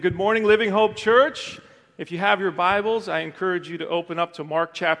Good morning, Living Hope Church. If you have your Bibles, I encourage you to open up to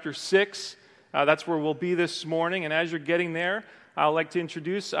Mark chapter 6. That's where we'll be this morning. And as you're getting there, I'd like to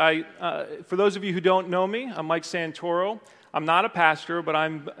introduce, for those of you who don't know me, I'm Mike Santoro. I'm not a pastor, but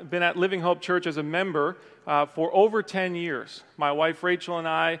I've been at Living Hope Church as a member for over 10 years. My wife Rachel and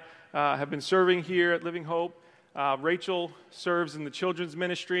I have been serving here at Living Hope. Rachel serves in the children's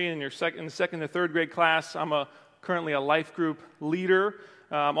ministry in the second and third grade class. I'm currently a life group leader.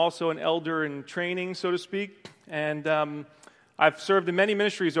 I'm also an elder in training, so to speak, and I've served in many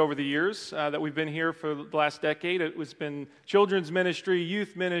ministries over the years that we've been here for the last decade. It's been children's ministry,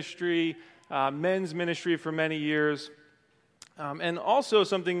 youth ministry, men's ministry for many years, and also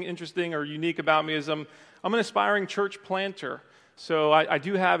something interesting or unique about me is I'm an aspiring church planter. So I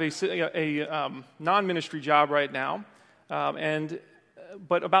do have a non-ministry job right now,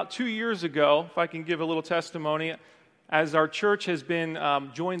 but about 2 years ago, if I can give a little testimony, as our church has been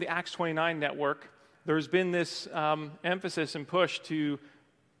joined the Acts 29 network, there's been this emphasis and push to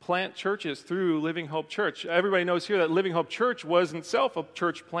plant churches through Living Hope Church. Everybody knows here that Living Hope Church was itself a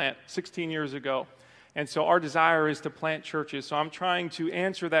church plant 16 years ago. And so our desire is to plant churches. So I'm trying to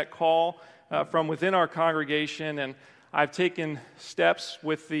answer that call from within our congregation, and I've taken steps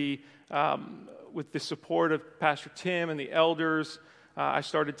with the support of Pastor Tim and the elders. I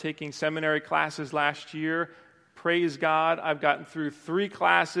started taking seminary classes last year. Praise God, I've gotten through 3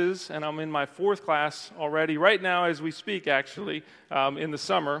 classes, and I'm in my 4th class already, right now as we speak, actually, in the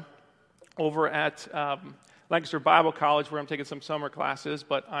summer, over at Lancaster Bible College, where I'm taking some summer classes,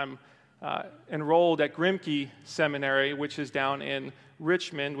 but I'm enrolled at Grimke Seminary, which is down in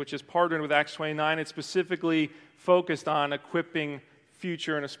Richmond, which is partnered with Acts 29. It's specifically focused on equipping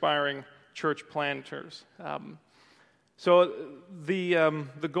future and aspiring church planters. So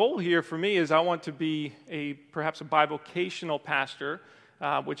the goal here for me is I want to be perhaps a bivocational pastor,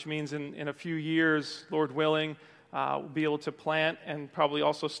 which means in a few years, Lord willing, we'll be able to plant and probably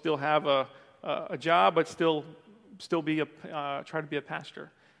also still have a job, but still try to be a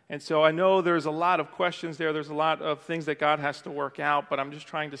pastor. And so I know there's a lot of questions there. There's a lot of things that God has to work out, but I'm just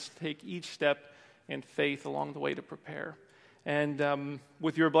trying to take each step in faith along the way to prepare. And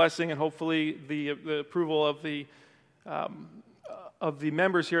with your blessing and hopefully the approval of the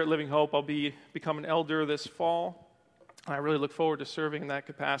members here at Living Hope, I'll become an elder this fall. I really look forward to serving in that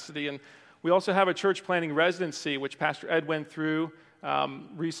capacity. And we also have a church planting residency, which Pastor Ed went through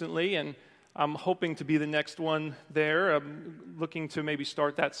recently, and I'm hoping to be the next one there. I'm looking to maybe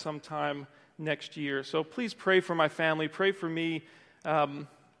start that sometime next year. So please pray for my family. Pray for me.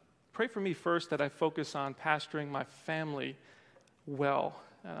 Pray for me first that I focus on pastoring my family well.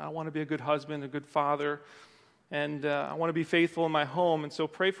 And I want to be a good husband, a good father. And I want to be faithful in my home, and so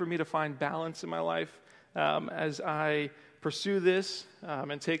pray for me to find balance in my life as I pursue this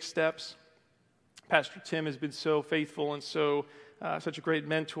and take steps. Pastor Tim has been so faithful and such a great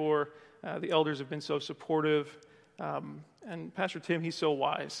mentor. The elders have been so supportive. And Pastor Tim, he's so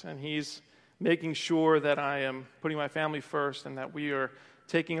wise, and he's making sure that I am putting my family first and that we are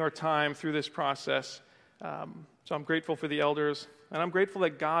taking our time through this process. So I'm grateful for the elders, and I'm grateful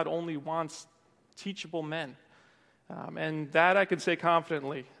that God only wants teachable men. And that I can say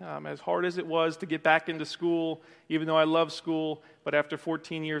confidently, as hard as it was to get back into school, even though I love school, but after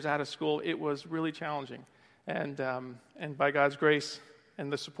 14 years out of school, it was really challenging. And by God's grace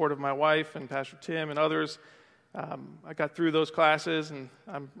and the support of my wife and Pastor Tim and others, I got through those classes, and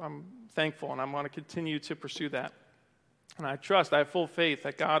I'm thankful, and I'm going to continue to pursue that. And I have full faith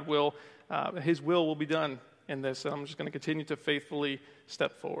that God will, His will be done in this, and I'm just going to continue to faithfully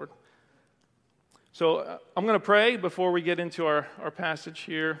step forward. So I'm going to pray before we get into our passage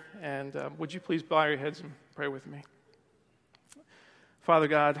here, and would you please bow your heads and pray with me? Father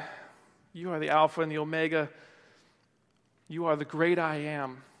God, you are the Alpha and the Omega. You are the great I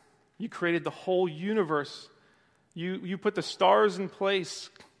am. You created the whole universe. You put the stars in place.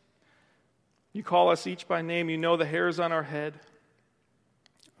 You call us each by name. You know the hairs on our head.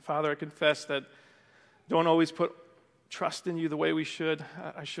 Father, I confess that I don't always put trust in you the way we should.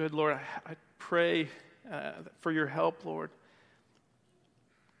 I should, Lord. I pray for your help, Lord.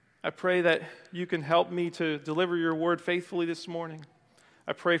 I pray that you can help me to deliver your word faithfully this morning.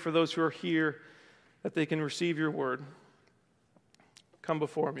 I pray for those who are here that they can receive your word. Come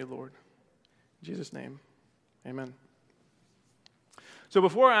before me, Lord. In Jesus' name, amen. So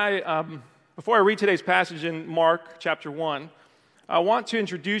before I read today's passage in Mark chapter 1, I want to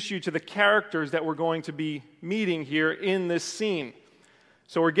introduce you to the characters that we're going to be meeting here in this scene.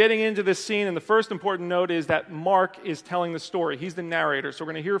 So we're getting into this scene, and the first important note is that Mark is telling the story. He's the narrator. So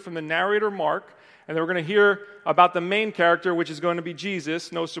we're going to hear from the narrator, Mark, And then we're going to hear about the main character, which is going to be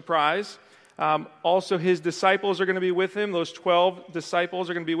Jesus, no surprise. Also, his disciples are going to be with him. Those 12 disciples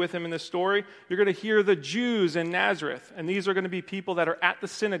are going to be with him in this story. You're going to hear the Jews in Nazareth, and these are going to be people that are at the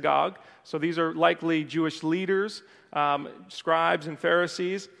synagogue. So these are likely Jewish leaders, scribes and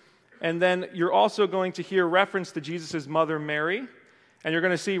Pharisees. And then you're also going to hear reference to Jesus' mother, Mary. And you're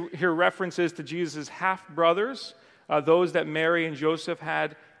going to hear references to Jesus' half-brothers, those that Mary and Joseph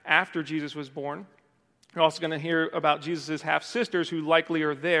had after Jesus was born. You're also going to hear about Jesus' half-sisters who likely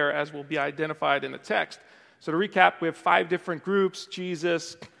are there, as will be identified in the text. So to recap, we have 5 different groups: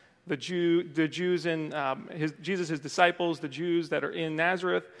 Jesus, the Jews in Jesus' disciples, the Jews that are in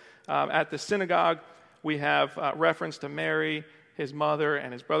Nazareth at the synagogue. We have reference to Mary, his mother,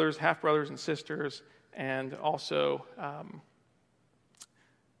 and his brothers, half-brothers and sisters, and also,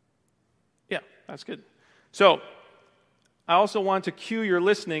 that's good. So I also want to cue your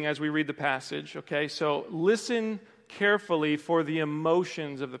listening as we read the passage, okay? So listen carefully for the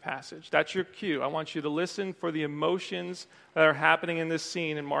emotions of the passage. That's your cue. I want you to listen for the emotions that are happening in this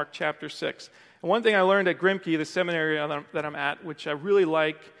scene in Mark chapter 6. And one thing I learned at Grimke, the seminary that I'm at, which I really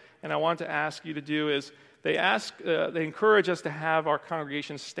like and I want to ask you to do, is they encourage us to have our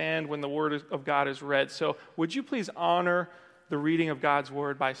congregation stand when the Word of God is read. So would you please honor the reading of God's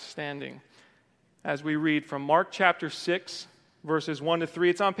Word by standing as we read from Mark chapter 6, verses 1 to 3.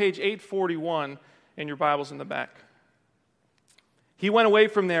 It's on page 841 in your Bibles in the back. He went away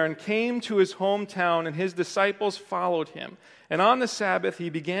from there and came to his hometown, and his disciples followed him. And on the Sabbath he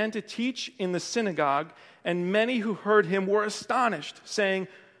began to teach in the synagogue, and many who heard him were astonished, saying,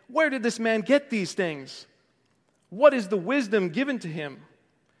 "Where did this man get these things? What is the wisdom given to him?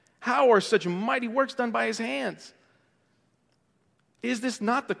 How are such mighty works done by his hands? Is this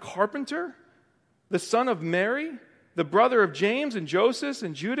not the carpenter, the son of Mary, the brother of James and Joseph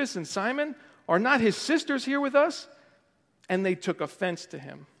and Judas and Simon? Are not his sisters here with us?" And they took offense to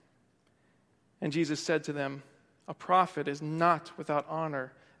him. And Jesus said to them, "A prophet is not without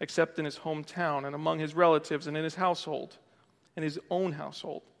honor except in his hometown and among his relatives and in his household, in his own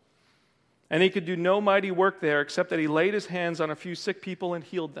household." And he could do no mighty work there except that he laid his hands on a few sick people and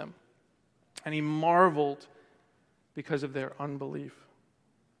healed them. And he marveled because of their unbelief.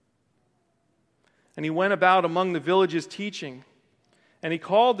 And he went about among the villages teaching. And he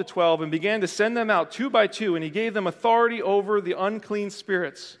called the 12 and began to send them out 2 by 2, and he gave them authority over the unclean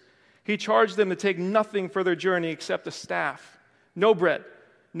spirits. He charged them to take nothing for their journey except a staff, no bread,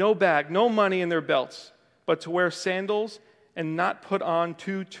 no bag, no money in their belts, but to wear sandals and not put on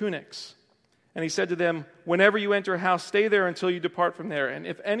 2 tunics. And he said to them, "Whenever you enter a house, stay there until you depart from there. And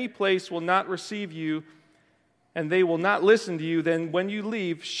if any place will not receive you, and they will not listen to you, then when you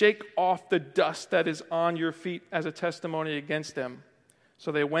leave, shake off the dust that is on your feet as a testimony against them."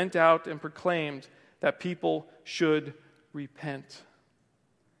 So they went out and proclaimed that people should repent.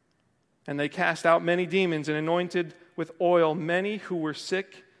 And they cast out many demons and anointed with oil many who were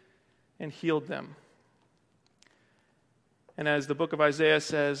sick and healed them. And as the book of Isaiah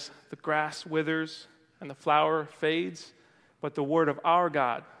says, the grass withers and the flower fades, but the word of our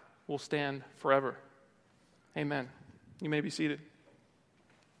God will stand forever. Amen. You may be seated.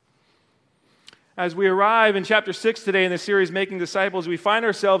 As we arrive in chapter 6 today in the series Making Disciples, we find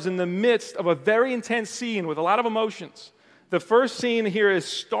ourselves in the midst of a very intense scene with a lot of emotions. The first scene here is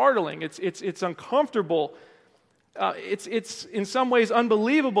startling. It's uncomfortable. It's in some ways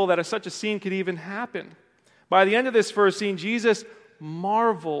unbelievable that such a scene could even happen. By the end of this first scene, Jesus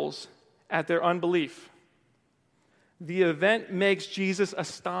marvels at their unbelief. The event makes Jesus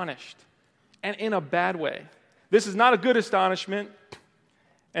astonished, and in a bad way. This is not a good astonishment,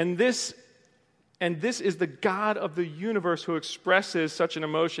 and this is the God of the universe who expresses such an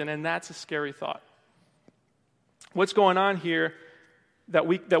emotion, and that's a scary thought. What's going on here that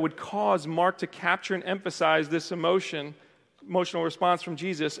would cause Mark to capture and emphasize this emotional response from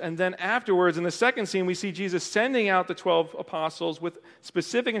Jesus? And then afterwards, in the second scene, we see Jesus sending out the 12 apostles with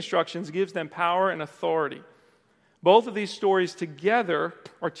specific instructions, gives them power and authority. Both of these stories together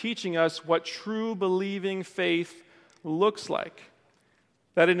are teaching us what true believing faith looks like.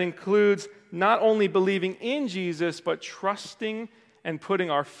 That it includes not only believing in Jesus, but trusting and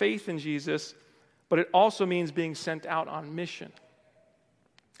putting our faith in Jesus, but it also means being sent out on mission.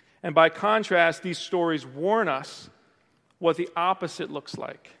 And by contrast, these stories warn us what the opposite looks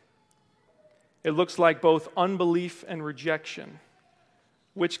like. It looks like both unbelief and rejection,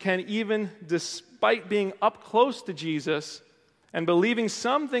 which can even, despite being up close to Jesus and believing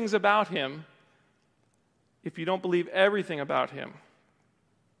some things about him, if you don't believe everything about him.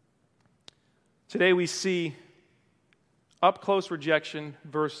 Today we see up close rejection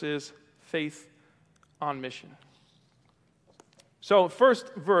versus faith on mission. So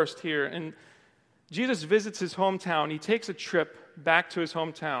first verse here, and Jesus visits his hometown. He takes a trip back to his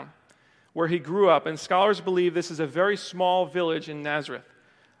hometown where he grew up, and scholars believe this is a very small village in Nazareth,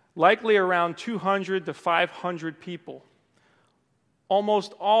 likely around 200 to 500 people.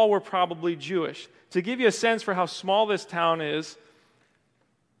 Almost all were probably Jewish. To give you a sense for how small this town is,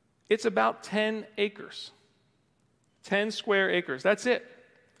 it's about 10 acres. 10 square acres. That's it.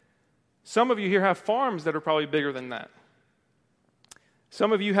 Some of you here have farms that are probably bigger than that.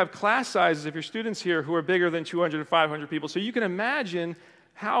 Some of you have class sizes, if you're students here, who are bigger than 200 to 500 people. So you can imagine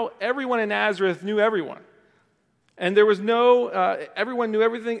how everyone in Nazareth knew everyone. And there was everyone knew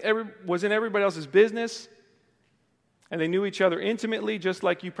everything, was in everybody else's business. And they knew each other intimately, just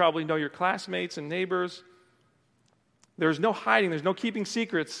like you probably know your classmates and neighbors. There's no hiding, there's no keeping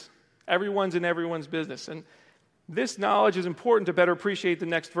secrets. Everyone's in everyone's business. And this knowledge is important to better appreciate the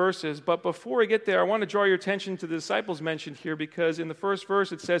next verses. But before I get there, I want to draw your attention to the disciples mentioned here, because in the first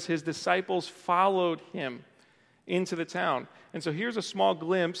verse it says his disciples followed him into the town. And so here's a small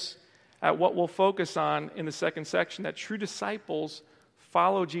glimpse at what we'll focus on in the second section, that true disciples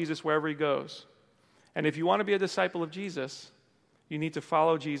follow Jesus wherever he goes. And if you want to be a disciple of Jesus, you need to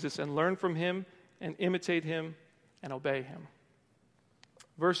follow Jesus and learn from him and imitate him and obey him.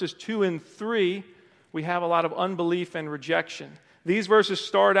 Verses 2 and 3, we have a lot of unbelief and rejection. These verses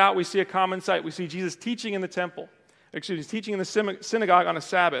start out, we see a common sight. We see Jesus teaching in the temple. He's teaching in the synagogue on a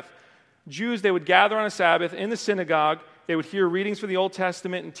Sabbath. Jews, they would gather on a Sabbath in the synagogue. They would hear readings from the Old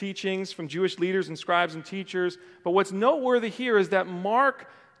Testament and teachings from Jewish leaders and scribes and teachers. But what's noteworthy here is that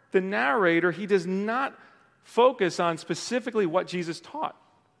Mark, the narrator, he does not focus on specifically what Jesus taught.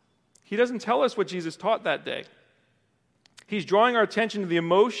 He doesn't tell us what Jesus taught that day. He's drawing our attention to the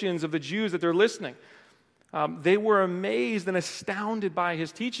emotions of the Jews that they're listening. They were amazed and astounded by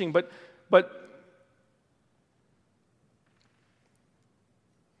his teaching, but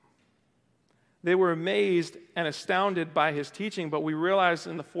they were amazed and astounded by his teaching, but we realize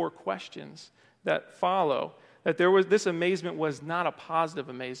in the 4 questions that follow that this amazement was not a positive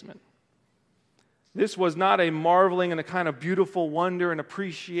amazement. This was not a marveling and a kind of beautiful wonder and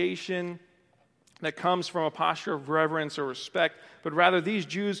appreciation that comes from a posture of reverence or respect, but rather these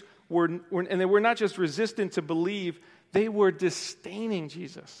Jews were and they were not just resistant to believe, they were disdaining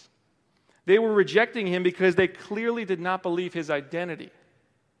Jesus. They were rejecting him because they clearly did not believe his identity.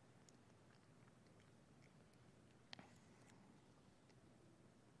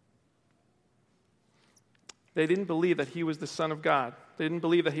 They didn't believe that he was the Son of God. They didn't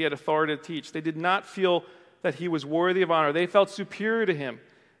believe that he had authority to teach. They did not feel that he was worthy of honor. They felt superior to him,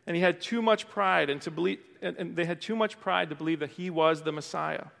 and he had too much pride and they had too much pride to believe that he was the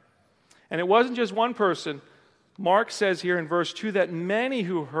Messiah. And it wasn't just one person. Mark says here in verse 2 that many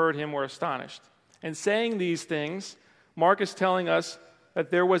who heard him were astonished. And saying these things, Mark is telling us that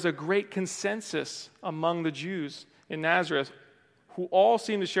there was a great consensus among the Jews in Nazareth who all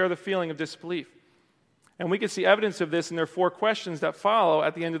seemed to share the feeling of disbelief. And we can see evidence of this in their 4 questions that follow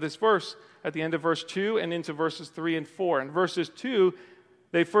at the end of this verse, at the end of verse 2 and into verses 3 and 4. In verses 2,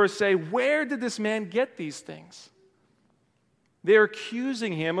 they first say, "Where did this man get these things?" They're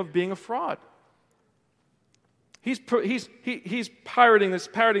accusing him of being a fraud. He's parroting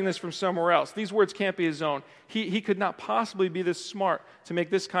this from somewhere else. These words can't be his own. He could not possibly be this smart to make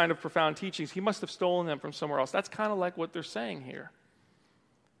this kind of profound teachings. He must have stolen them from somewhere else. That's kind of like what they're saying here.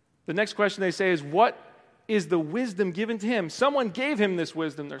 The next question they say is, what is the wisdom given to him? Someone gave him this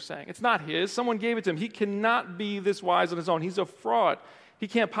wisdom, they're saying. It's not his. Someone gave it to him. He cannot be this wise on his own. He's a fraud. He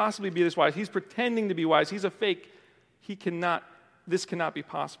can't possibly be this wise. He's pretending to be wise. He's a fake. This cannot be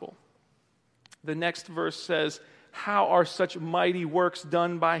possible. The next verse says, "How are such mighty works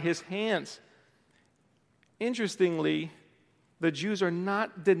done by his hands?" Interestingly, the Jews are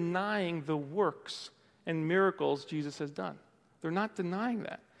not denying the works and miracles Jesus has done. They're not denying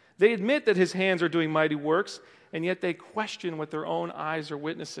that. They admit that his hands are doing mighty works, and yet they question what their own eyes are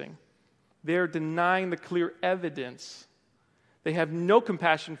witnessing. They're denying the clear evidence. They have no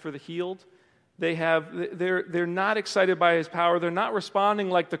compassion for the healed. They're not excited by his power. They're not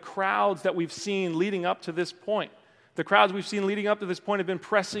responding like the crowds that we've seen leading up to this point. The crowds we've seen leading up to this point have been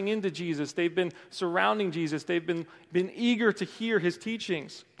pressing into Jesus. They've been surrounding Jesus. They've been eager to hear his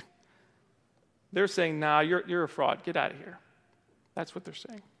teachings. They're saying, "Nah, you're a fraud. Get out of here." That's what they're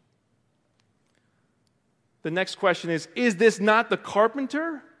saying. The next question is this not the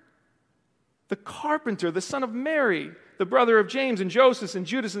carpenter? The carpenter, the son of Mary, the brother of James and Joseph and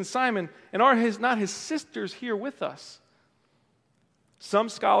Judas and Simon, and are not his sisters here with us? Some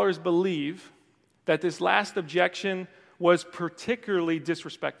scholars believe that this last objection was particularly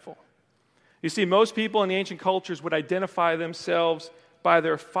disrespectful. You see, most people in the ancient cultures would identify themselves by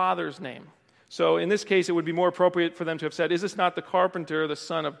their father's name. So in this case, it would be more appropriate for them to have said, "Is this not the carpenter, the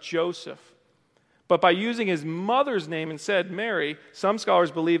son of Joseph?" But by using his mother's name instead, Mary, some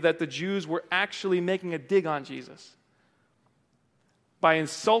scholars believe that the Jews were actually making a dig on Jesus by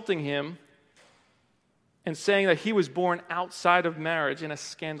insulting him and saying that he was born outside of marriage in a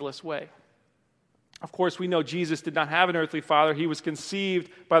scandalous way. Of course, we know Jesus did not have an earthly father. He was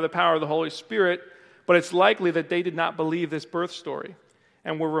conceived by the power of the Holy Spirit, but it's likely that they did not believe this birth story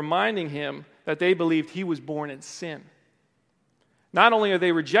and were reminding him that they believed he was born in sin. Not only are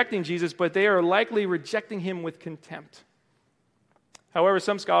they rejecting Jesus, but they are likely rejecting him with contempt. However,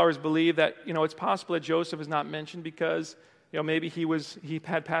 some scholars believe that, it's possible that Joseph is not mentioned because, maybe he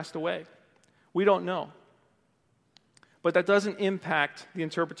had passed away. We don't know. But that doesn't impact the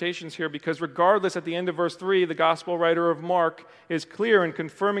interpretations here, because regardless, at the end of verse 3, the gospel writer of Mark is clear in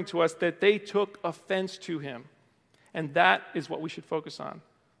confirming to us that they took offense to him. And that is what we should focus on,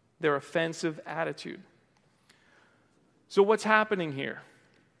 their offensive attitude. So what's happening here?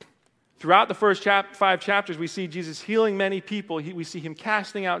 Throughout the first 5 chapters, we see Jesus healing many people. We see him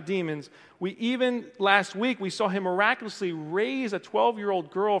casting out demons. Last week, we saw him miraculously raise a 12-year-old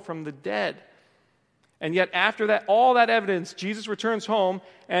girl from the dead. And yet after that, all that evidence, Jesus returns home,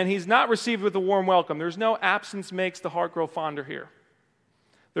 and he's not received with a warm welcome. There's no absence makes the heart grow fonder here.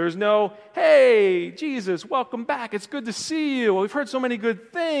 There's no, "Hey, Jesus, welcome back. It's good to see you. We've heard so many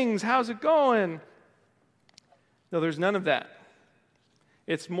good things. How's it going?" No, there's none of that.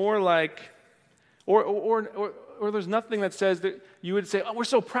 It's more like, or there's nothing that says that you would say, "Oh, we're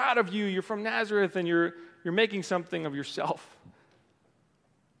so proud of you. You're from Nazareth, and you're making something of yourself."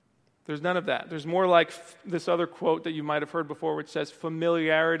 There's none of that. There's more like this other quote that you might have heard before, which says,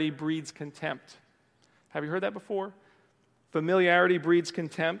 "Familiarity breeds contempt." Have you heard that before? Familiarity breeds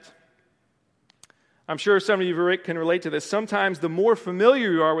contempt. I'm sure some of you can relate to this. Sometimes the more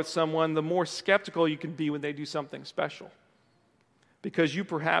familiar you are with someone, the more skeptical you can be when they do something special, because you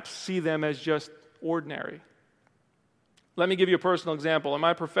perhaps see them as just ordinary. Let me give you a personal example. In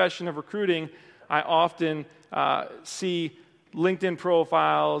my profession of recruiting, I often see LinkedIn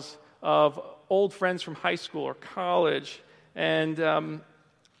profiles of old friends from high school or college, and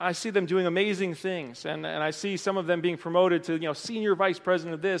I see them doing amazing things, and I see some of them being promoted to senior vice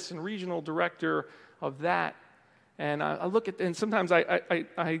president of this and regional director of that. And I look at, and sometimes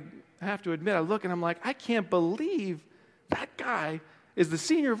I have to admit, I look and I'm like, I can't believe that guy is the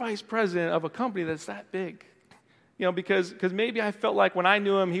senior vice president of a company that's that big. Because maybe I felt like when I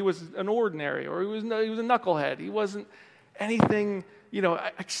knew him, he was an ordinary, or he was a knucklehead. He wasn't anything,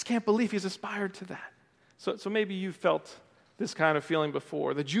 I just can't believe he's aspired to that. So maybe you felt this kind of feeling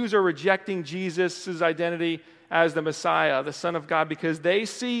before. The Jews are rejecting Jesus' identity as the Messiah, the Son of God, because they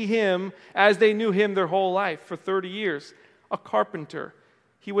see him as they knew him their whole life for 30 years, a carpenter.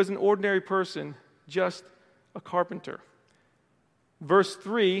 He was an ordinary person, just a carpenter. Verse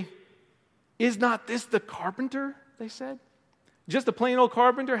 3, "Is not this the carpenter?" they said. Just a plain old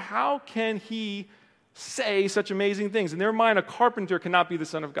carpenter? How can he say such amazing things? In their mind, a carpenter cannot be the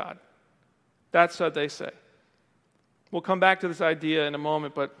Son of God. That's what they say. We'll come back to this idea in a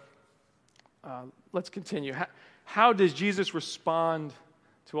moment, but let's continue. How does Jesus respond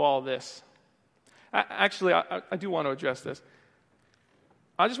to all this? Actually, I do want to address this.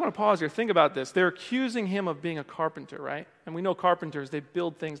 I just want to pause here. Think about this. They're accusing him of being a carpenter, right? And we know carpenters, they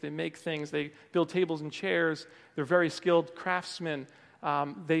build things, they make things, they build tables and chairs. They're very skilled craftsmen.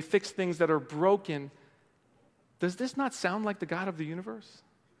 They fix things that are broken. Does this not sound like the God of the universe?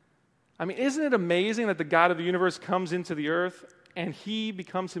 I mean, isn't it amazing that the God of the universe comes into the earth and he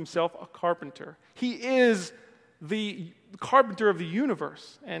becomes himself a carpenter? He is the carpenter of the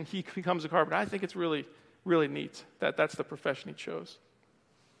universe, and he becomes a carpenter. I think it's really, really neat that that's the profession he chose.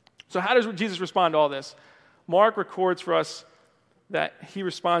 So how does Jesus respond to all this? Mark records for us that he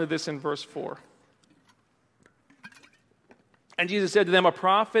responded this in verse 4. "And Jesus said to them, 'A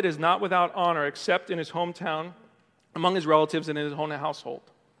prophet is not without honor except in his hometown, among his relatives, and in his own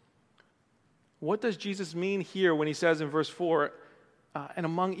household.'" What does Jesus mean here when he says in verse 4, and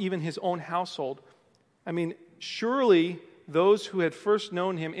among even his own household? I mean, surely those who had first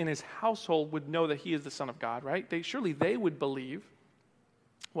known him in his household would know that he is the Son of God, right? Surely they would believe.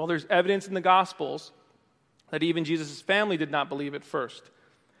 Well, there's evidence in the Gospels that even Jesus' family did not believe at first.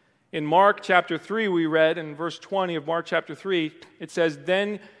 In Mark chapter 3, we read in verse 20 of Mark chapter 3, it says,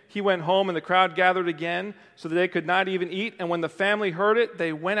 "Then he went home and the crowd gathered again so that they could not even eat. And when the family heard it,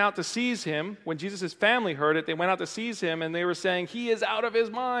 they went out to seize him." When Jesus' family heard it, they went out to seize him, and they were saying, "He is out of his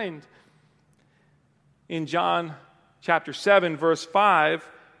mind." In John chapter 7, verse 5,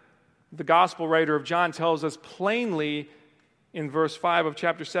 The gospel writer of John tells us plainly in verse 5 of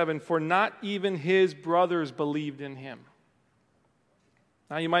chapter 7, for not even his brothers believed in him.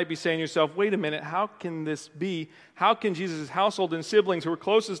 Now you might be saying to yourself, wait a minute, how can this be? How can Jesus' household and siblings who were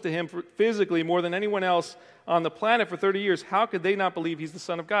closest to him physically more than anyone else on the planet for 30 years, how could they not believe he's the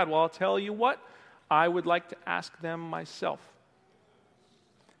Son of God? Well, I'll tell you what, I would like to ask them myself.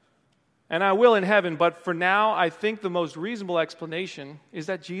 And I will in heaven, but for now, I think the most reasonable explanation is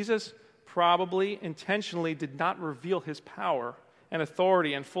that Jesus probably intentionally did not reveal his power and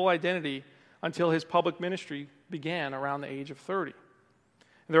authority and full identity until his public ministry began around the age of 30.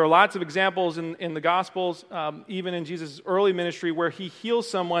 There are lots of examples in the Gospels, even in Jesus' early ministry, where he heals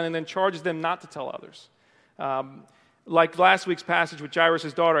someone and then charges them not to tell others. Like last week's passage with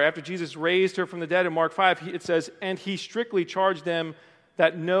Jairus' daughter, after Jesus raised her from the dead in Mark 5, it says, and he strictly charged them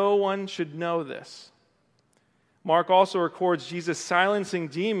that no one should know this. Mark also records Jesus silencing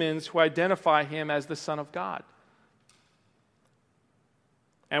demons who identify him as the Son of God.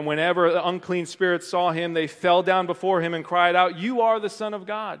 And whenever the unclean spirits saw him, they fell down before him and cried out, "You are the Son of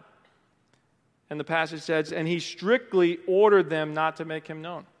God." And the passage says, and he strictly ordered them not to make him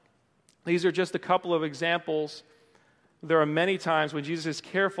known. These are just a couple of examples. There are many times when Jesus is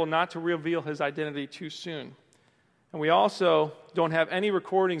careful not to reveal his identity too soon. And we also don't have any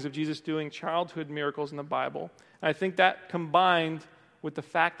recordings of Jesus doing childhood miracles in the Bible. And I think that combined with the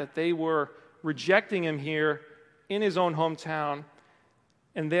fact that they were rejecting him here in his own hometown,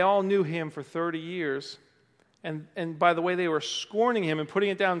 and they all knew him for 30 years. And by the way, they were scorning him and putting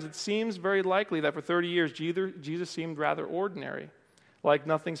it down. It seems very likely that for 30 years, Jesus seemed rather ordinary, like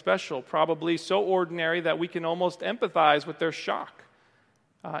nothing special, probably so ordinary that we can almost empathize with their shock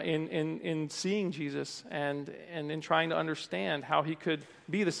in seeing Jesus and in trying to understand how he could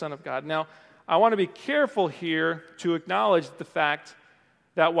be the Son of God. Now, I want to be careful here to acknowledge the fact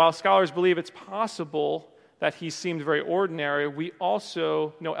that while scholars believe it's possible that he seemed very ordinary, we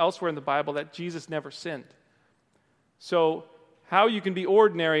also know elsewhere in the Bible that Jesus never sinned. So how you can be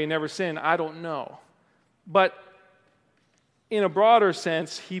ordinary and never sin, I don't know. But in a broader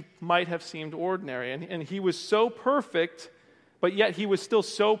sense, he might have seemed ordinary. And he was so perfect, but yet he was still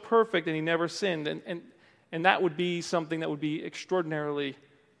so perfect and he never sinned. And that would be something that would be extraordinarily,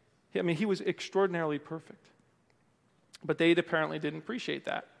 he was extraordinarily perfect. But they apparently didn't appreciate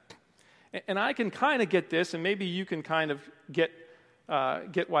that. And I can kind of get this, and maybe you can kind of get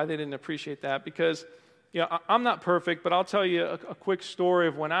why they didn't appreciate that, because I'm not perfect, but I'll tell you a quick story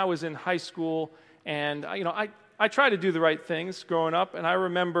of when I was in high school, and I tried to do the right things growing up, and I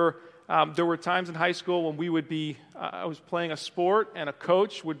remember there were times in high school when we would be, I was playing a sport, and a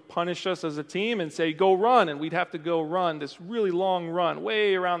coach would punish us as a team and say, go run, and we'd have to go run this really long run,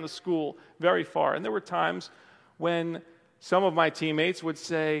 way around the school, very far. And there were times when some of my teammates would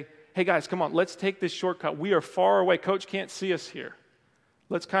say, hey guys, come on, let's take this shortcut. We are far away. Coach can't see us here.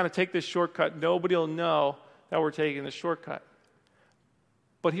 Let's kind of take this shortcut. Nobody will know that we're taking the shortcut.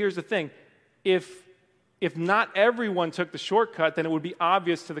 But here's the thing. If not everyone took the shortcut, then it would be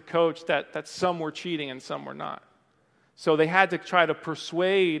obvious to the coach that some were cheating and some were not. So they had to try to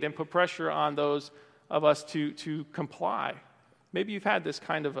persuade and put pressure on those of us to comply. Maybe you've had this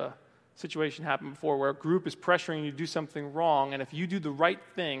kind of a situation happen before where a group is pressuring you to do something wrong, and if you do the right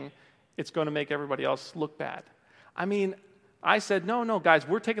thing, it's going to make everybody else look bad. I said, no, guys,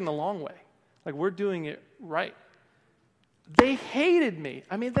 we're taking the long way. Like, we're doing it right. They hated me.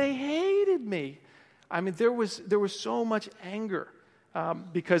 They hated me. There was so much anger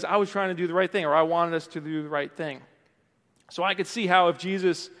because I was trying to do the right thing, or I wanted us to do the right thing. So I could see how if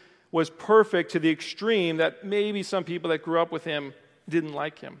Jesus was perfect to the extreme, that maybe some people that grew up with him didn't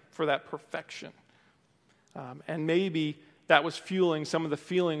like him for that perfection. And maybe that was fueling some of the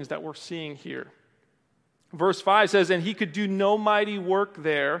feelings that we're seeing here. Verse 5 says, and he could do no mighty work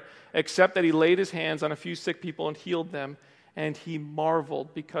there, except that he laid his hands on a few sick people and healed them, and he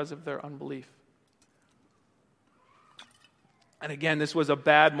marveled because of their unbelief. And again, this was a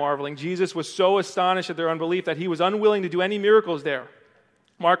bad marveling. Jesus was so astonished at their unbelief that he was unwilling to do any miracles there.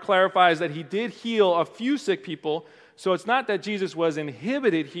 Mark clarifies that he did heal a few sick people, so it's not that Jesus was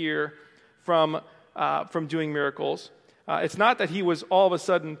inhibited here from doing miracles. It's not that he was all of a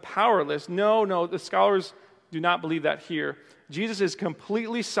sudden powerless. No, the scholars do not believe that here. Jesus is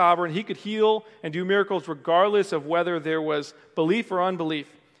completely sovereign. He could heal and do miracles regardless of whether there was belief or unbelief.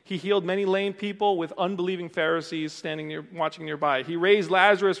 He healed many lame people with unbelieving Pharisees watching nearby. He raised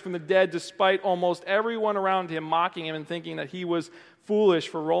Lazarus from the dead despite almost everyone around him mocking him and thinking that he was foolish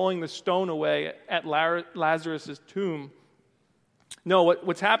for rolling the stone away at Lazarus' tomb. No,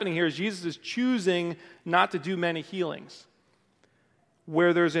 what's happening here is Jesus is choosing not to do many healings.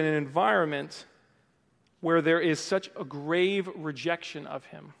 where there's an environment where there is such a grave rejection of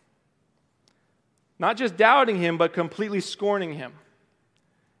him. Not just doubting him, but completely scorning him.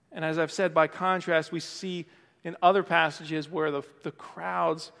 And as I've said, by contrast, we see in other passages where the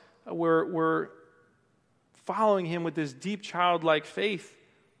crowds were following him with this deep childlike faith.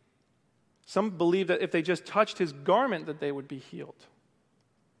 Some believed that if they just touched his garment that they would be healed.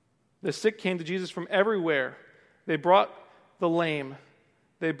 The sick came to Jesus from everywhere. They brought the lame.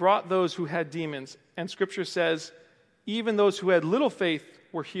 They brought those who had demons. And Scripture says, even those who had little faith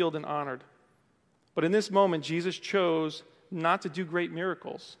were healed and honored. But in this moment, Jesus chose not to do great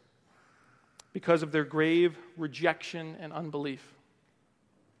miracles because of their grave rejection and unbelief.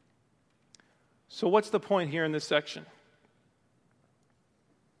 So what's the point here in this section?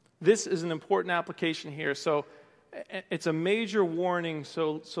 This is an important application here. So it's a major warning.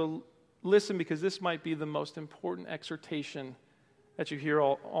 So listen, because this might be the most important exhortation that you hear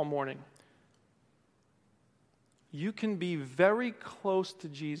all morning. You can be very close to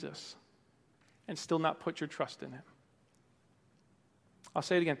Jesus and still not put your trust in him. I'll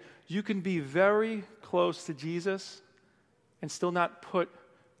say it again. You can be very close to Jesus and still not put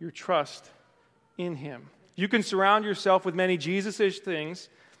your trust in him. You can surround yourself with many Jesus-ish things,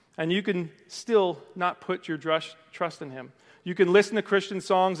 and you can still not put your trust in him. You can listen to Christian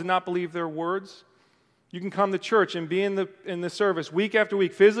songs and not believe their words. You can come to church and be in the service week after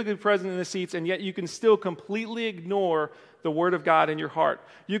week, physically present in the seats, and yet you can still completely ignore the Word of God in your heart.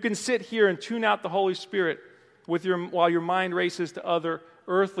 You can sit here and tune out the Holy Spirit while your mind races to other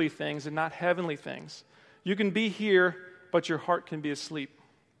earthly things and not heavenly things. You can be here, but your heart can be asleep.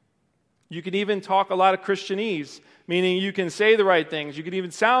 You can even talk a lot of Christianese, meaning you can say the right things. You can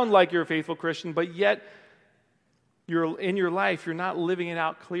even sound like you're a faithful Christian, but yet in your life, you're not living it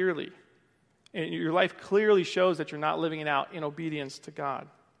out clearly. And your life clearly shows that you're not living it out in obedience to God.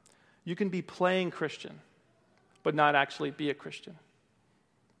 You can be playing Christian, but not actually be a Christian.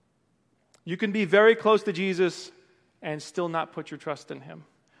 You can be very close to Jesus and still not put your trust in him.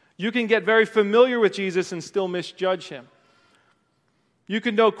 You can get very familiar with Jesus and still misjudge him. You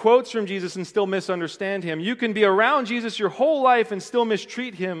can know quotes from Jesus and still misunderstand him. You can be around Jesus your whole life and still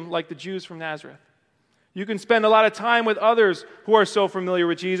mistreat him like the Jews from Nazareth. You can spend a lot of time with others who are so familiar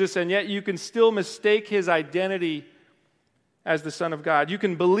with Jesus, and yet you can still mistake his identity as the Son of God. You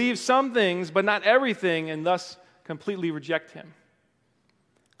can believe some things, but not everything, and thus completely reject him.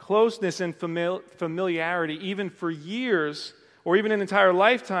 Closeness and familiarity, even for years or even an entire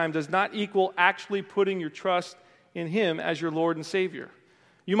lifetime, does not equal actually putting your trust in him as your Lord and Savior.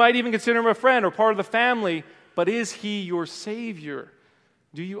 You might even consider him a friend or part of the family, but is he your Savior?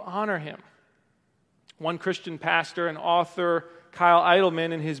 Do you honor him? One Christian pastor and author, Kyle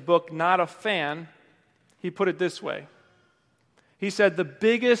Idleman, in his book, Not a Fan, he put it this way. He said, the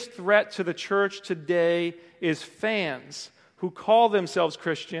biggest threat to the church today is fans who call themselves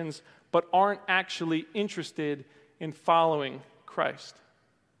Christians but aren't actually interested in following Christ.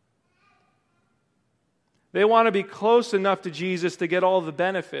 They want to be close enough to Jesus to get all the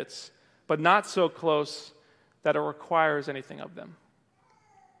benefits, but not so close that it requires anything of them.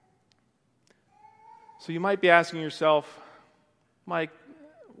 So you might be asking yourself, Mike,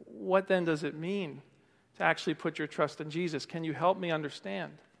 what then does it mean to actually put your trust in Jesus? Can you help me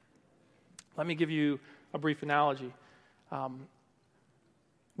understand? Let me give you a brief analogy.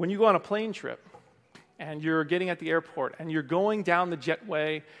 When you go on a plane trip and you're getting at the airport and you're going down the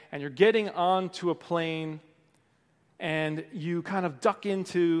jetway and you're getting onto a plane and you kind of duck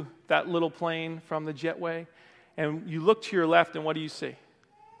into that little plane from the jetway and you look to your left and what do you see?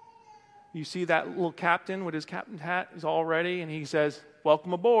 You see that little captain with his captain's hat is all ready, and he says,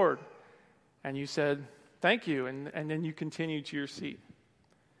 welcome aboard. And you said, thank you, and then you continue to your seat.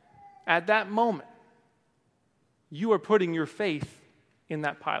 At that moment, you are putting your faith in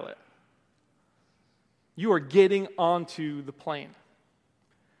that pilot. You are getting onto the plane.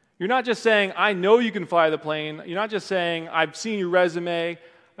 You're not just saying, I know you can fly the plane. You're not just saying, I've seen your resume.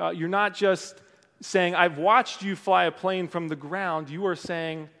 You're not just saying, I've watched you fly a plane from the ground. You are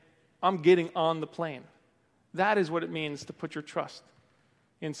saying, I'm getting on the plane. That is what it means to put your trust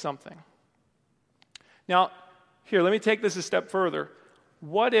in something. Now, here, let me take this a step further.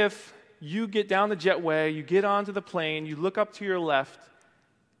 What if you get down the jetway, you get onto the plane, you look up to your left,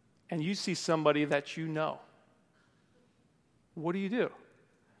 and you see somebody that you know? What do?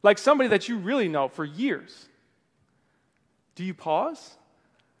 Like somebody that you really know for years. Do you pause?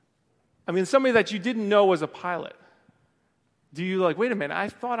 I mean, somebody that you didn't know was a pilot. Do you wait a minute, I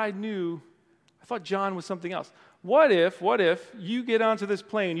thought John was something else. What if you get onto this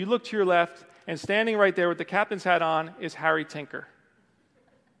plane, you look to your left, and standing right there with the captain's hat on is Harry Tinker.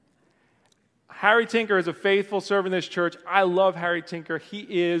 Harry Tinker is a faithful servant in this church. I love Harry Tinker. He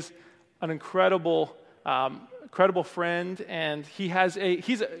is an incredible friend, and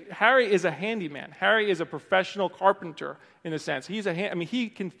Harry is a handyman. Harry is a professional carpenter in a sense.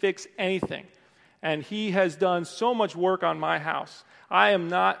 He can fix anything, and he has done so much work on my house. I am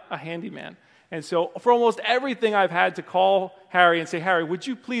not a handyman, and so for almost everything I've had to call Harry and say, Harry, would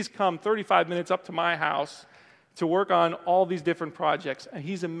you please come 35 minutes up to my house to work on all these different projects? And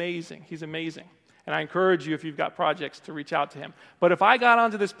he's amazing. He's amazing. And I encourage you, if you've got projects, to reach out to him. But if I got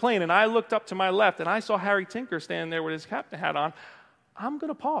onto this plane and I looked up to my left and I saw Harry Tinker standing there with his captain hat on, I'm going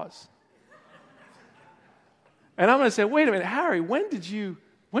to pause. And I'm going to say, wait a minute, Harry, when did you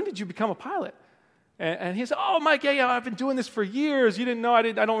become a pilot? And he said, oh, Mike, yeah, I've been doing this for years. You didn't know I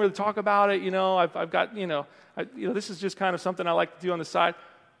don't really talk about it. I've got, this is just kind of something I like to do on the side.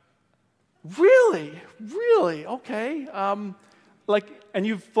 Really? Okay. And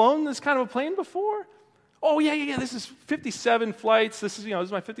you've flown this kind of a plane before? Oh, yeah. This is 57 flights. This is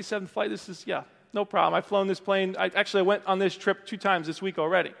my 57th flight. No problem. I've flown this plane. I went on this trip 2 times this week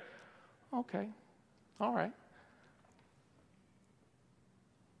already. Okay. All right.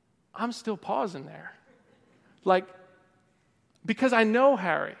 I'm still pausing there. Because I know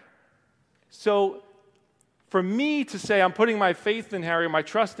Harry. So for me to say I'm putting my faith in Harry, my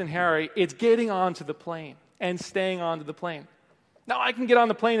trust in Harry, it's getting onto the plane and staying onto the plane. Now, I can get on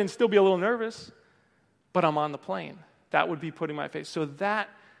the plane and still be a little nervous, but I'm on the plane. That would be putting my faith. So that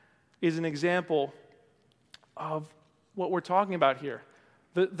is an example of what we're talking about here.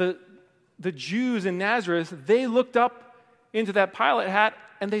 The Jews in Nazareth, they looked up into that pilot hat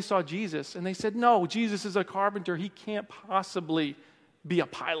and they saw Jesus, and they said, no, Jesus is a carpenter. He can't possibly be a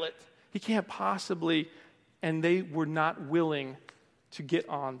pilot. He can't possibly, and they were not willing to get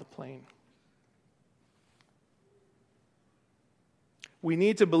on the plane. We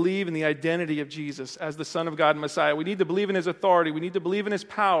need to believe in the identity of Jesus as the Son of God and Messiah. We need to believe in his authority. We need to believe in his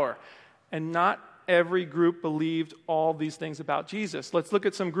power. And not every group believed all these things about Jesus. Let's look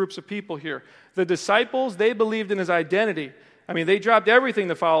at some groups of people here. The disciples, they believed in his identity. They dropped everything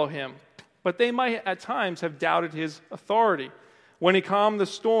to follow him. But they might at times have doubted his authority. When he calmed the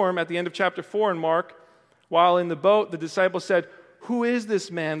storm at the end of chapter 4 in Mark, while in the boat, the disciples said, who is this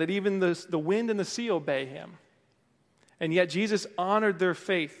man that even the wind and the sea obey him? And yet Jesus honored their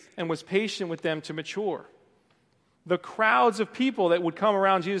faith and was patient with them to mature. The crowds of people that would come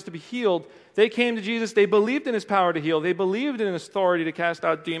around Jesus to be healed, they came to Jesus, they believed in his power to heal, they believed in his authority to cast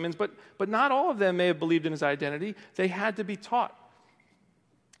out demons, but not all of them may have believed in his identity. They had to be taught.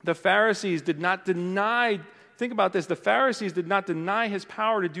 The Pharisees did not deny, think about this, the Pharisees did not deny his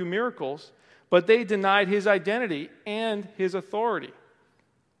power to do miracles, but they denied his identity and his authority.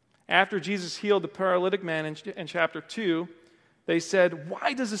 After Jesus healed the paralytic man in chapter 2, they said,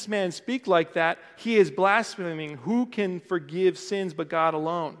 why does this man speak like that? He is blaspheming. Who can forgive sins but God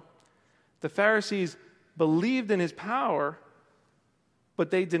alone? The Pharisees believed in his power,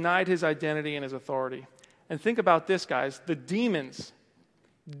 but they denied his identity and his authority. And think about this, guys. The demons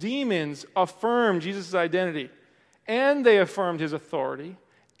affirmed Jesus' identity, and they affirmed his authority,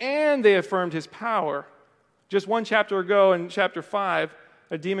 and they affirmed his power. Just one chapter ago in chapter 5,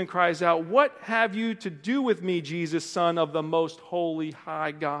 a demon cries out, what have you to do with me, Jesus, Son of the most holy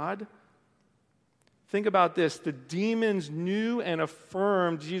high God? Think about this. The demons knew and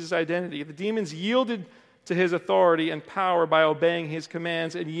affirmed Jesus' identity. The demons yielded to his authority and power by obeying his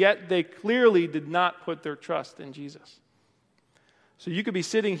commands, and yet they clearly did not put their trust in Jesus. So you could be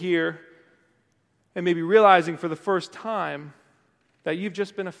sitting here and maybe realizing for the first time that you've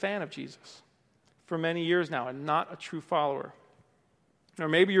just been a fan of Jesus for many years now and not a true follower. Or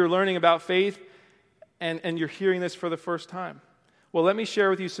maybe you're learning about faith and you're hearing this for the first time. Well, let me share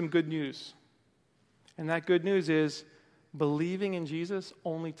with you some good news. And that good news is believing in Jesus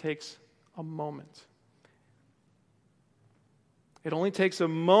only takes a moment. It only takes a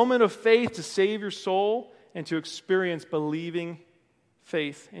moment of faith to save your soul and to experience believing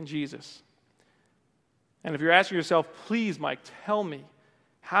faith in Jesus. And if you're asking yourself, please, Mike, tell me,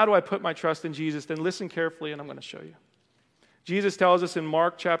 how do I put my trust in Jesus? Then listen carefully and I'm going to show you. Jesus tells us in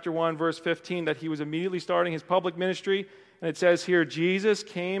Mark chapter 1, verse 15, that he was immediately starting his public ministry. And it says here, Jesus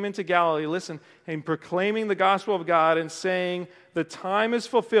came into Galilee, listen, and proclaiming the gospel of God and saying, the time is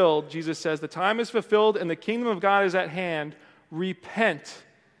fulfilled. Jesus says, the time is fulfilled and the kingdom of God is at hand. Repent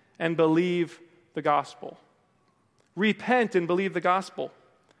and believe the gospel. Repent and believe the gospel.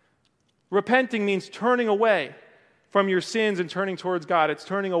 Repenting means turning away from your sins and turning towards God. It's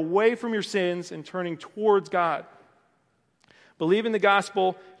turning away from your sins and turning towards God. Believing the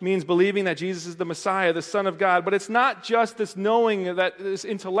gospel means believing that Jesus is the Messiah, the Son of God. But it's not just this knowing that this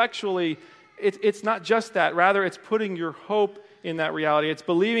intellectually. it's not just that. Rather, it's putting your hope in that reality. It's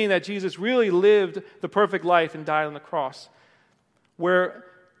believing that Jesus really lived the perfect life and died on the cross, where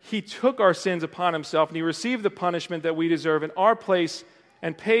he took our sins upon himself and he received the punishment that we deserve in our place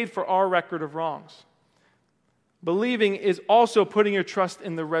and paid for our record of wrongs. Believing is also putting your trust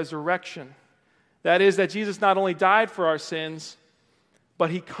in the resurrection. That is, that Jesus not only died for our sins, but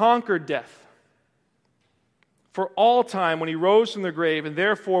he conquered death for all time when he rose from the grave. And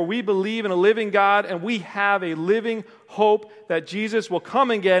therefore, we believe in a living God, and we have a living hope that Jesus will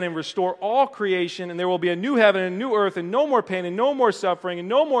come again and restore all creation, and there will be a new heaven and a new earth, and no more pain, and no more suffering, and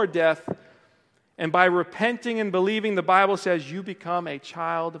no more death. And by repenting and believing, the Bible says you become a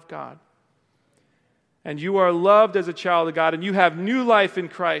child of God. And you are loved as a child of God, and you have new life in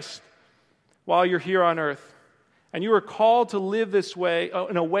Christ while you're here on earth. And you are called to live this way,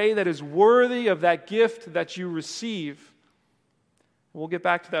 in a way that is worthy of that gift that you receive. We'll get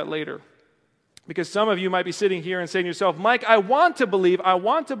back to that later. Because some of you might be sitting here and saying to yourself, Mike, I want to believe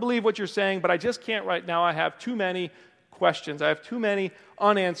what you're saying, but I just can't right now. I have too many questions. I have too many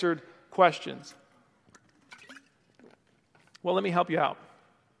unanswered questions. Well, let me help you out.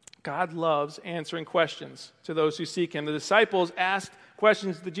 God loves answering questions to those who seek him. The disciples asked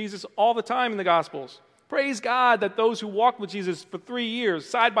questions to Jesus all the time in the Gospels. Praise God that those who walked with Jesus for 3 years,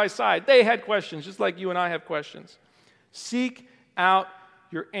 side by side, they had questions, just like you and I have questions. Seek out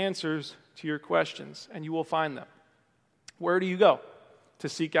your answers to your questions, and you will find them. Where do you go to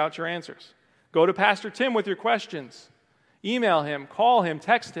seek out your answers? Go to Pastor Tim with your questions. Email him, call him,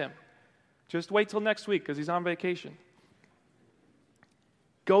 text him. Just wait till next week because he's on vacation.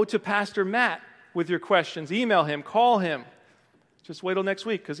 Go to Pastor Matt with your questions. Email him, call him. Just wait till next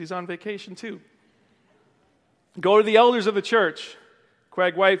week because he's on vacation too. Go to the elders of the church,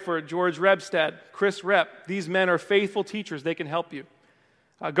 Craig Whiteford, George Rebstad, Chris Rep. These men are faithful teachers. They can help you.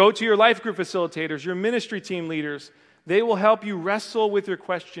 Go to your life group facilitators, your ministry team leaders. They will help you wrestle with your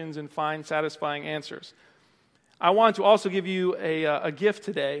questions and find satisfying answers. I want to also give you a gift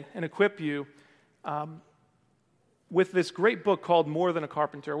today and equip you with this great book called More Than a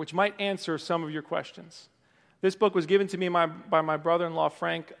Carpenter, which might answer some of your questions. This book was given to me by my brother-in-law,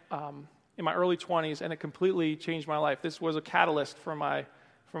 Frank, in my early 20s, and it completely changed my life. This was a catalyst for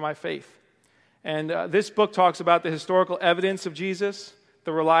my faith. And this book talks about the historical evidence of Jesus,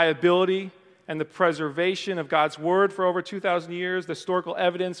 the reliability and the preservation of God's Word for over 2,000 years, the historical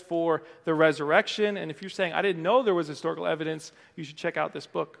evidence for the resurrection. And if you're saying, I didn't know there was historical evidence, you should check out this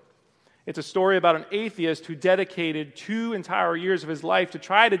book. It's a story about an atheist who dedicated 2 entire years of his life to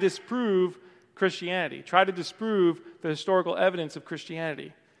try to disprove Christianity, try to disprove the historical evidence of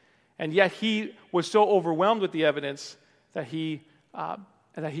Christianity. And yet he was so overwhelmed with the evidence that he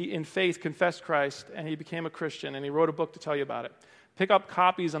in faith confessed Christ, and he became a Christian, and he wrote a book to tell you about it. Pick up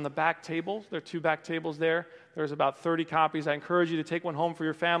copies on the back tables. There are 2 back tables there. There's about 30 copies. I encourage you to take one home for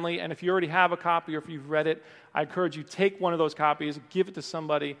your family, and if you already have a copy or if you've read it, I encourage you to take one of those copies, give it to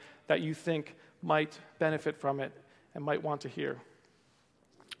somebody that you think might benefit from it and might want to hear.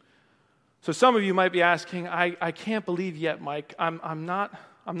 So some of you might be asking, I can't believe yet, Mike. I'm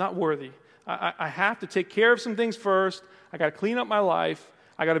not worthy. I have to take care of some things first. I got to clean up my life.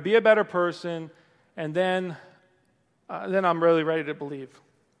 I got to be a better person, and then I'm really ready to believe.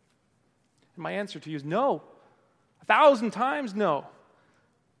 And my answer to you is no. 1,000 times no.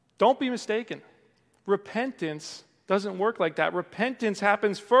 Don't be mistaken. Repentance doesn't work like that. Repentance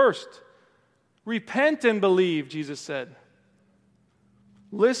happens first. Repent and believe, Jesus said.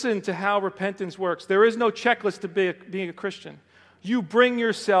 Listen to how repentance works. There is no checklist to being a Christian. You bring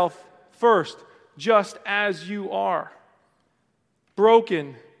yourself first, just as you are.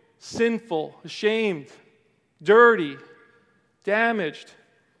 Broken, sinful, ashamed, dirty, damaged.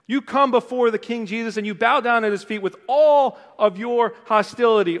 You come before the King Jesus and you bow down at his feet with all of your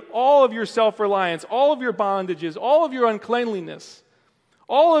hostility, all of your self-reliance, all of your bondages, all of your uncleanliness,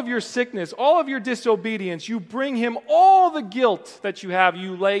 all of your sickness, all of your disobedience. You bring him all the guilt that you have.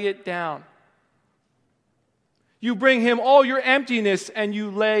 You lay it down. You bring him all your emptiness and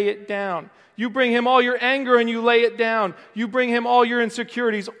you lay it down. You bring him all your anger and you lay it down. You bring him all your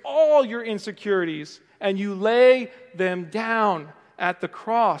insecurities, and you lay them down at the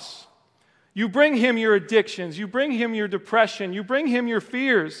cross. You bring him your addictions. You bring him your depression. You bring him your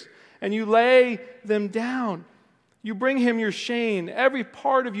fears, and you lay them down. You bring him your shame, every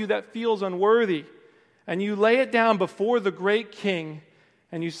part of you that feels unworthy, and you lay it down before the great King,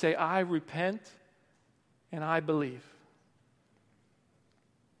 and you say, I repent and I believe.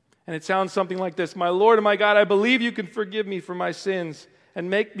 And it sounds something like this: My Lord and my God, I believe you can forgive me for my sins and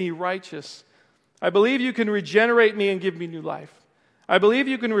make me righteous. I believe you can regenerate me and give me new life. I believe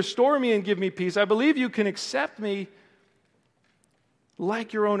you can restore me and give me peace. I believe you can accept me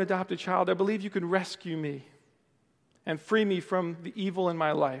like your own adopted child. I believe you can rescue me and free me from the evil in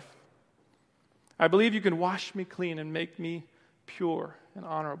my life. I believe you can wash me clean and make me pure and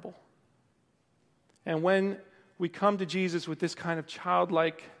honorable. And when we come to Jesus with this kind of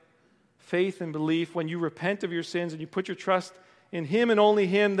childlike faith and belief, when you repent of your sins and you put your trust in Him and only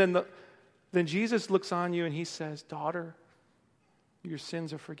Him, then Jesus looks on you and He says, daughter, your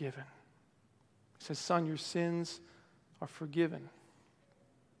sins are forgiven. He says, son, your sins are forgiven.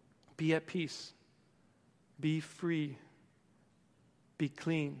 Be at peace. Be free. Be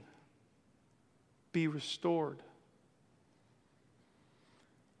clean. Be restored.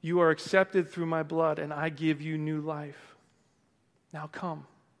 You are accepted through my blood, and I give you new life. Now come,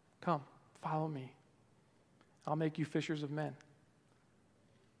 follow me. I'll make you fishers of men.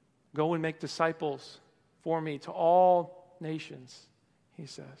 Go and make disciples for me to all nations, he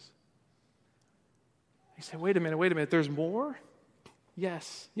says. You say, wait a minute, there's more?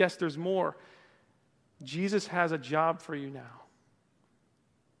 Yes, there's more. Jesus has a job for you now.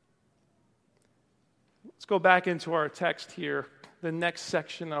 Let's go back into our text here, the next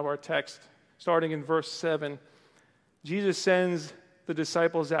section of our text, starting in verse 7. Jesus sends the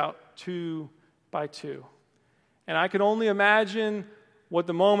disciples out 2 by 2. And I can only imagine what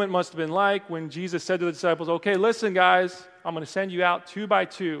the moment must have been like when Jesus said to the disciples, okay, listen, guys, I'm going to send you out 2 by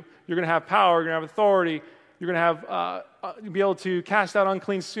 2. You're going to have power, you're going to have authority, you're going to have be able to cast out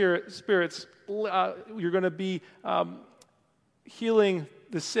unclean spirits. You're going to be healing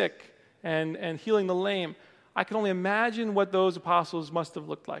the sick and healing the lame. I can only imagine what those apostles must have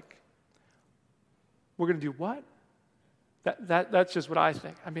looked like. We're going to do what? That's just what I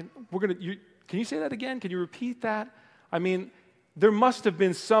think. I mean, can you say that again? Can you repeat that? I mean, there must have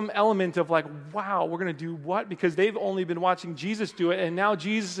been some element of like, wow, we're going to do what? Because they've only been watching Jesus do it, and now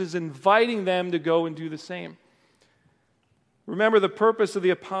Jesus is inviting them to go and do the same. Remember, the purpose of the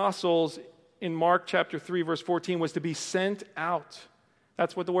apostles in Mark chapter 3, verse 14 was to be sent out.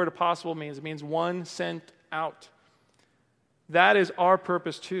 That's what the word apostle means. It means one sent out. That is our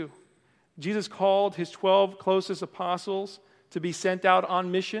purpose too. Jesus called his 12 closest apostles to be sent out on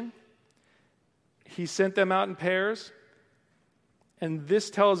mission. He sent them out in pairs. And this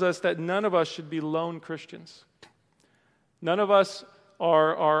tells us that none of us should be lone Christians. None of us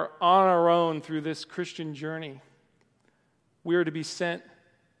are on our own through this Christian journey. We are to be sent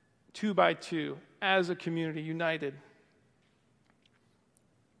 2 by 2 as a community, united.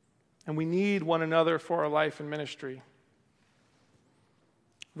 And we need one another for our life and ministry.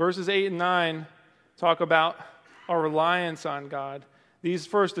 Verses 8 and 9 talk about our reliance on God. These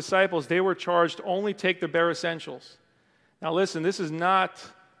first disciples, they were charged to only take the bare essentials. Now listen, this is not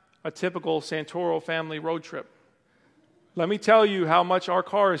a typical Santoro family road trip. Let me tell you how much our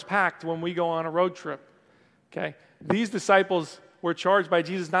car is packed when we go on a road trip. Okay? These disciples were charged by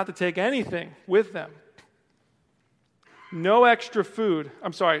Jesus not to take anything with them. No extra food.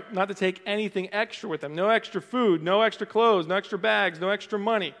 Not to take anything extra with them. No extra food, no extra clothes, no extra bags, no extra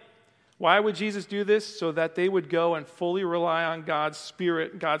money. Why would Jesus do this? So that they would go and fully rely on God's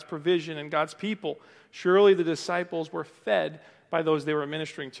Spirit, God's provision, and God's people. Surely the disciples were fed by those they were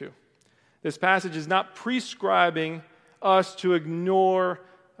ministering to. This passage is not prescribing us to ignore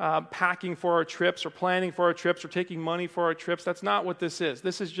packing for our trips or planning for our trips or taking money for our trips. That's not what this is.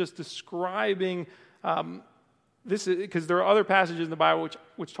 This is just describing, because there are other passages in the Bible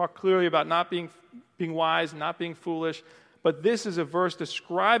which talk clearly about not being wise and not being foolish. But this is a verse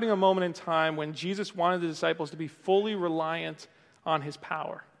describing a moment in time when Jesus wanted the disciples to be fully reliant on his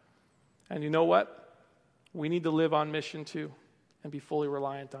power. And you know what? We need to live on mission too and be fully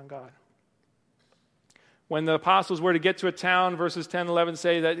reliant on God. When the apostles were to get to a town, verses 10 and 11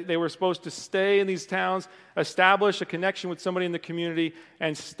 say that they were supposed to stay in these towns, establish a connection with somebody in the community,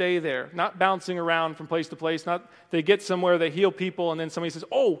 and stay there. Not bouncing around from place to place. Not they get somewhere, they heal people, and then somebody says,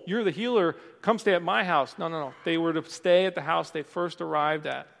 oh, you're the healer, come stay at my house. No. They were to stay at the house they first arrived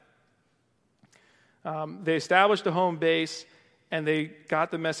at. They established a home base, and they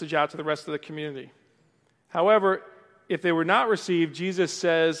got the message out to the rest of the community. However, if they were not received, Jesus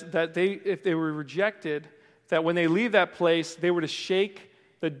says that if they were rejected, that when they leave that place, they were to shake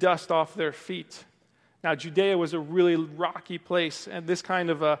the dust off their feet. Now, Judea was a really rocky place, and this kind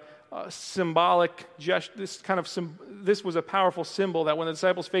of a symbolic gesture, this was a powerful symbol that when the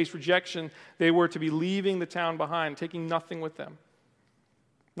disciples faced rejection, they were to be leaving the town behind, taking nothing with them,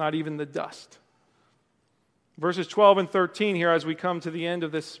 not even the dust. Verses 12 and 13 here, as we come to the end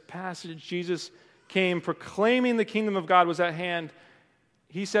of this passage, Jesus came proclaiming the kingdom of God was at hand.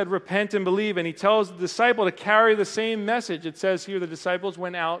 he said, repent and believe, and he tells the disciple to carry the same message. It says here the disciples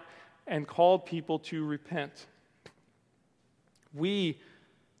went out and called people to repent. We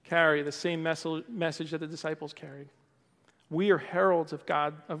carry the same message that the disciples carried. We are heralds of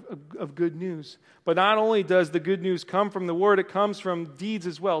God, of good news. But not only does the good news come from the word, it comes from deeds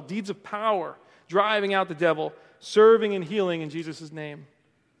as well. Deeds of power, driving out the devil, serving and healing in Jesus' name.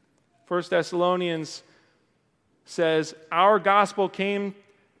 1 Thessalonians says, our gospel came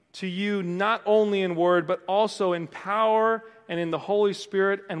to you not only in word, but also in power and in the Holy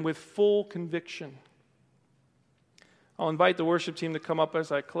Spirit and with full conviction. I'll invite the worship team to come up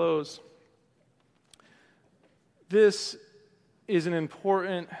as I close. This is an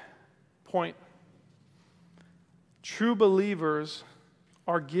important point. True believers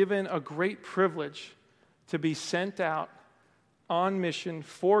are given a great privilege to be sent out on mission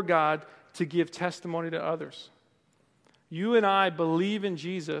for God to give testimony to others. You and I believe in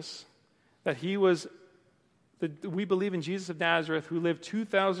Jesus, we believe in Jesus of Nazareth, who lived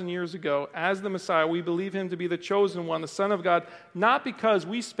 2,000 years ago as the Messiah. We believe him to be the chosen one, the Son of God, not because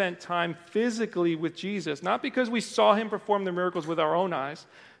we spent time physically with Jesus, not because we saw him perform the miracles with our own eyes,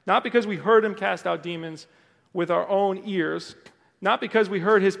 not because we heard him cast out demons with our own ears, not because we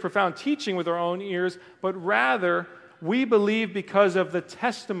heard his profound teaching with our own ears, but rather we believe because of the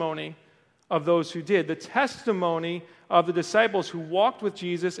testimony of those who did. The testimony of the disciples who walked with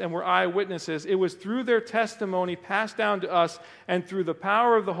Jesus and were eyewitnesses. It was through their testimony passed down to us and through the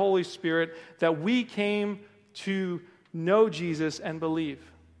power of the Holy Spirit that we came to know Jesus and believe.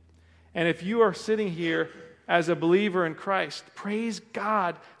 And if you are sitting here as a believer in Christ, praise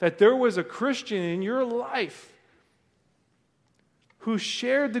God that there was a Christian in your life who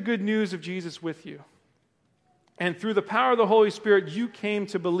shared the good news of Jesus with you. And through the power of the Holy Spirit, you came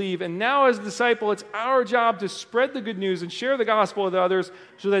to believe. And now as a disciple, it's our job to spread the good news and share the gospel with others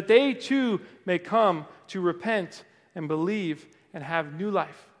so that they too may come to repent and believe and have new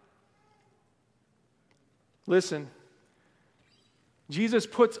life. Listen, Jesus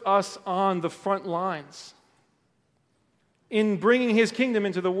puts us on the front lines in bringing his kingdom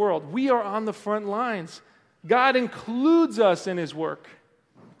into the world. We are on the front lines. God includes us in his work.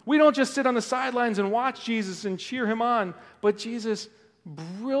 We don't just sit on the sidelines and watch Jesus and cheer him on, but Jesus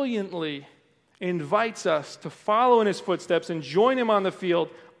brilliantly invites us to follow in his footsteps and join him on the field,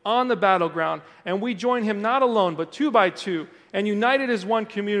 on the battleground. And we join him not alone, but 2 by 2, and united as one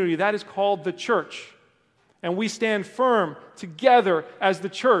community. That is called the church. And we stand firm together as the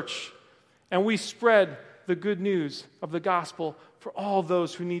church, and we spread the good news of the gospel for all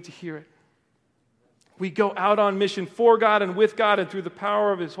those who need to hear it. We go out on mission for God and with God and through the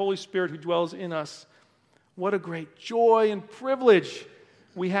power of his Holy Spirit who dwells in us. What a great joy and privilege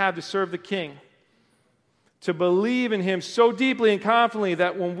we have to serve the King, to believe in him so deeply and confidently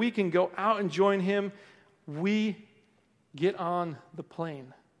that when we can go out and join him, we get on the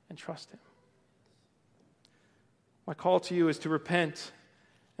plane and trust him. My call to you is to repent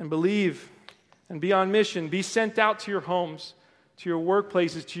and believe and be on mission. Be sent out to your homes, to your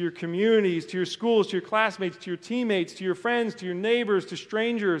workplaces, to your communities, to your schools, to your classmates, to your teammates, to your friends, to your neighbors, to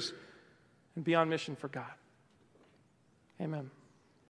strangers, and be on mission for God. Amen.